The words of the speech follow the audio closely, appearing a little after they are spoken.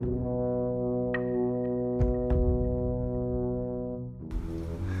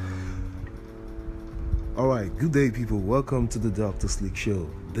right, good day, people. Welcome to the Dr. Slick Show.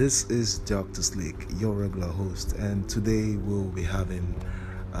 This is Dr. Slick, your regular host, and today we'll be having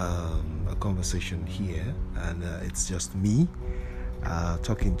a conversation here, and it's just me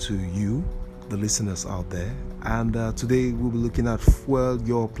talking to you, the listeners out there. And today we'll be looking at Fuel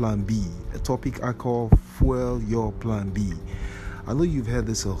Your Plan B, a topic I call Fuel Your Plan B. I know you've heard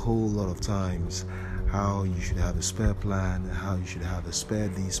this a whole lot of times, how you should have a spare plan, how you should have a spare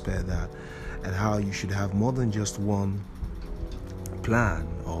this, spare that, and how you should have more than just one plan,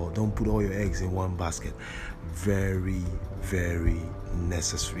 or don't put all your eggs in one basket. Very, very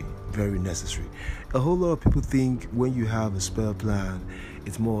necessary. Very necessary. A whole lot of people think when you have a spare plan,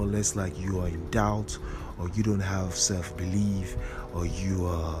 it's more or less like you are in doubt, or you don't have self-belief, or you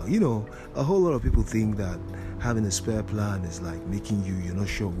are, a whole lot of people think that having a spare plan is like making you're not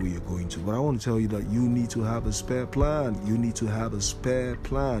sure where you're going to. But I want to tell you that you need to have a spare plan. You need to have a spare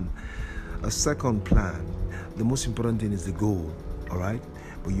plan. A second plan. The most important thing is the goal, all right?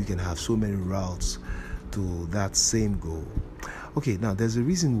 But you can have so many routes to that same goal. Okay, now there's a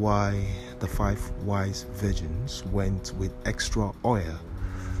reason why the 5 wise virgins went with extra oil,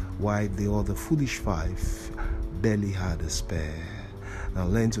 why the other foolish 5 barely had a spare. Now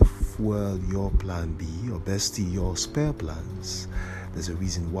learn to fuel your plan B, or bestie, your spare plans. There's a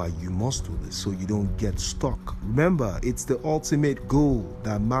reason why you must do this, so you don't get stuck. Remember, it's the ultimate goal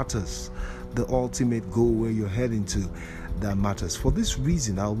that matters. The ultimate goal where you're heading to that matters. For this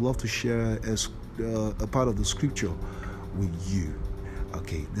reason, I would love to share a part of the scripture with you.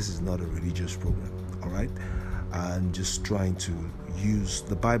 Okay, this is not a religious program, all right? I'm just trying to use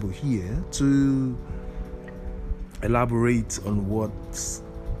the Bible here to elaborate on what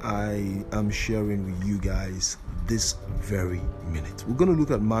I am sharing with you guys this very minute. We're going to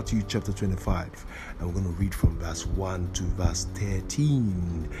look at Matthew chapter 25, and we're going to read from verse 1 to verse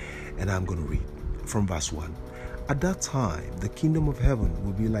 13. And I'm going to read from verse 1. At that time, the kingdom of heaven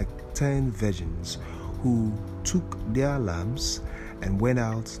will be like 10 virgins who took their lamps and went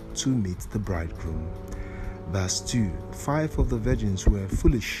out to meet the bridegroom. Verse 2. 5 of the virgins were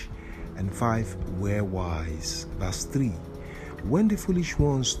foolish, and 5 were wise. Verse 3. When the foolish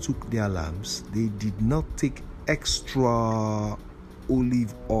ones took their lamps, they did not take extra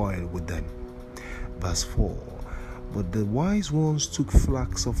olive oil with them. Verse 4. But the wise ones took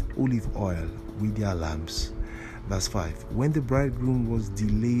flasks of olive oil with their lamps. Verse 5. When the bridegroom was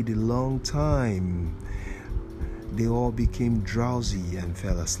delayed a long time, they all became drowsy and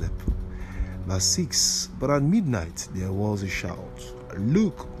fell asleep. Verse 6. But at midnight there was a shout,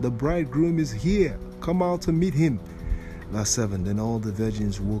 "Look, the bridegroom is here. Come out to meet him." Verse 7. Then all the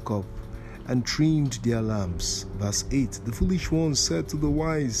virgins woke up and trimmed their lamps. Verse 8. The foolish ones said to the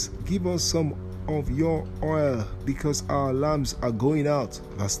wise, "Give us some of your oil, because our lamps are going out."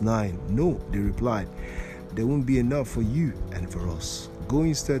 Verse 9. No, they replied, "There won't be enough for you and for us. Go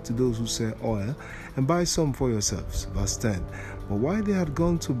instead to those who sell oil and buy some for yourselves." Verse 10. But while they had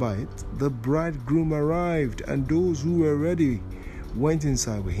gone to buy it, the bridegroom arrived, and those who were ready went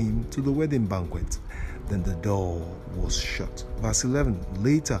inside with him to the wedding banquet. Then the door was shut. Verse 11.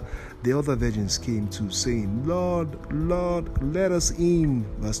 Later, the other virgins came to, saying, "Lord, Lord, let us in."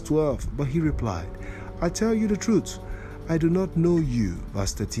 Verse 12. But he replied, "I tell you the truth, I do not know you."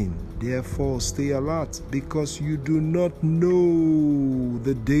 Verse 13. Therefore stay alert, because you do not know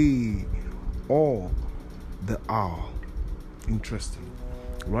the day or the hour. Interesting,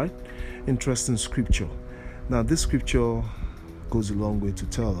 right? Interesting scripture. Now, this scripture goes a long way to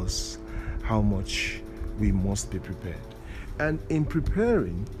tell us how much we must be prepared. And in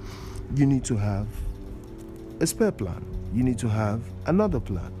preparing, you need to have a spare plan. You need to have another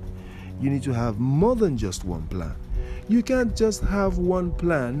plan. You need to have more than just one plan. You can't just have one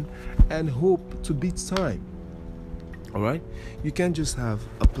plan and hope to beat time. All right? You can't just have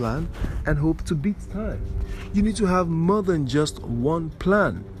a plan and hope to beat time. You need to have more than just one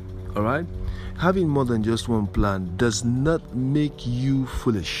plan. All right? Having more than just one plan does not make you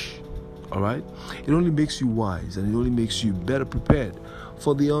foolish. All right? It only makes you wise, and it only makes you better prepared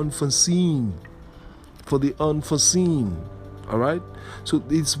for the unforeseen. For the unforeseen. All right? So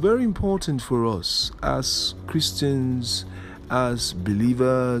it's very important for us as Christians, as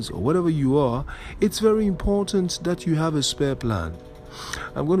believers, or whatever you are, it's very important that you have a spare plan.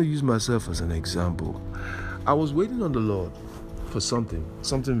 I'm going to use myself as an example. I was waiting on the Lord for something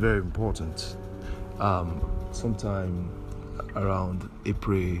very important. Sometime around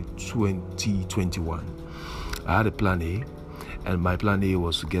April 2021. I had a plan A, and my plan A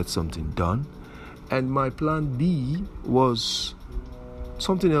was to get something done, and my plan B was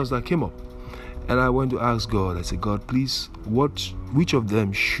something else that came up. And I went to ask God. I said, "God, please, which of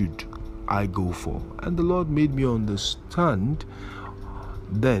them should I go for. And the Lord made me understand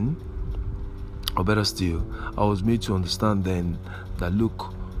then, or better still, I was made to understand then that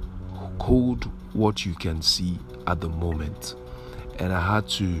look, hold what you can see at the moment. And I had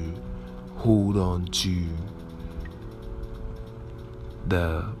to hold on to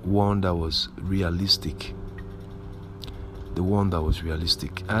the one that was realistic. The one that was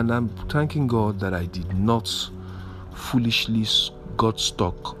realistic. And I'm thanking God that I did not foolishly get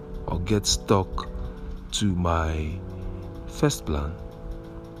stuck to my first plan.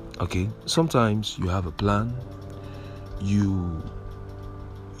 Okay, sometimes you have a plan, you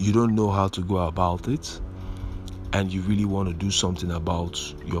don't know how to go about it, and you really want to do something about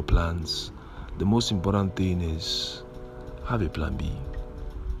your plans. The most important thing is have a plan B.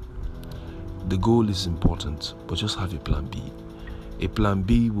 The goal is important, but just have a plan B. A plan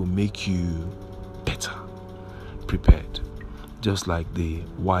B will make you better prepared, just like the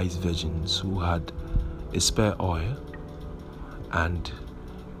wise virgins who had a spare oil, and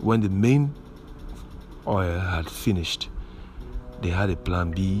when the main oil had finished, they had a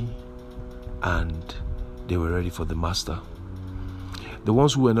plan B and they were ready for the master. The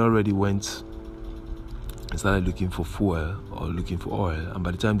ones who were not ready went and started looking for fuel or looking for oil, and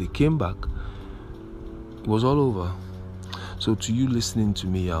by the time they came back, it was all over. So to you listening to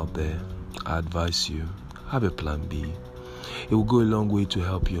me out there, I advise you, have a plan B. It will go a long way to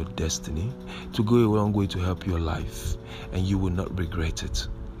help your destiny. It will go a long way to help your life, and you will not regret it.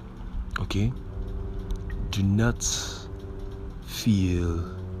 Okay? Do not feel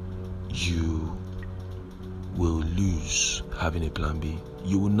you will lose having a plan B.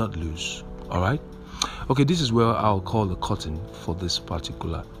 You will not lose. Alright? Okay, this is where I'll call the curtain for this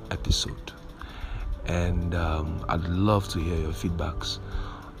particular episode. And I'd love to hear your feedbacks.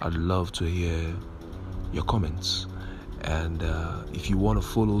 I'd love to hear your comments. And if you want to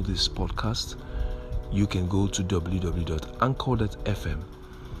follow this podcast, you can go to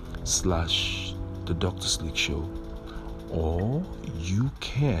www.anchor.fm/The Dr. Slick Show, or you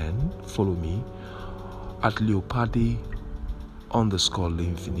can follow me at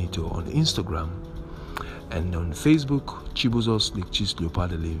Leopardi_L'Infinito on Instagram, and on Facebook, Chibuzo Slick Chis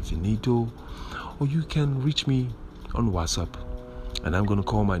Leopardi L'Infinito, or you can reach me on WhatsApp, and I'm going to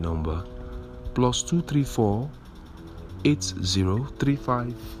call my number +234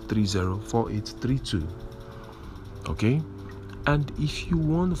 8035304832. Okay? And if you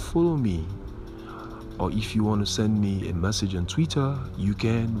want to follow me, or if you want to send me a message on Twitter, you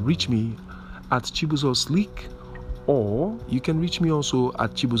can reach me at Chibuzo Slick, or you can reach me also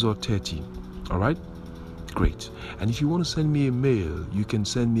at Chibuzo30. Alright? Great. And if you want to send me a mail, you can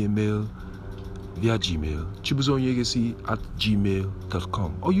send me a mail via Gmail,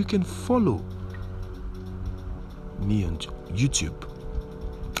 chibuzonyegesi@gmail.com, or you can follow me on YouTube,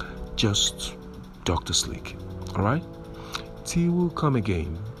 just Dr. Slick. Alright? Till we'll come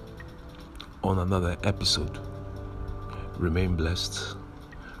again on another episode. Remain blessed,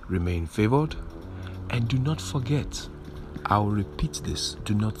 remain favored, and do not forget, I'll repeat this,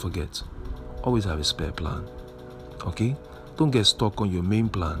 do not forget, always have a spare plan. Okay? Don't get stuck on your main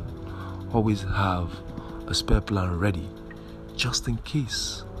plan. Always have a spare plan ready, just in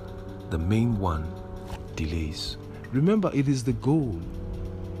case the main one delays. Remember, it is the goal.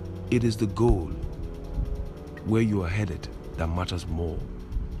 It is the goal where you are headed that matters more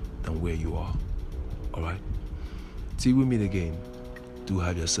than where you are. Alright? Till we meet again, do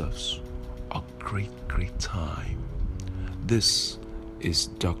have yourselves a great time. This is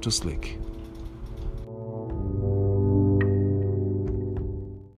Dr. Slick.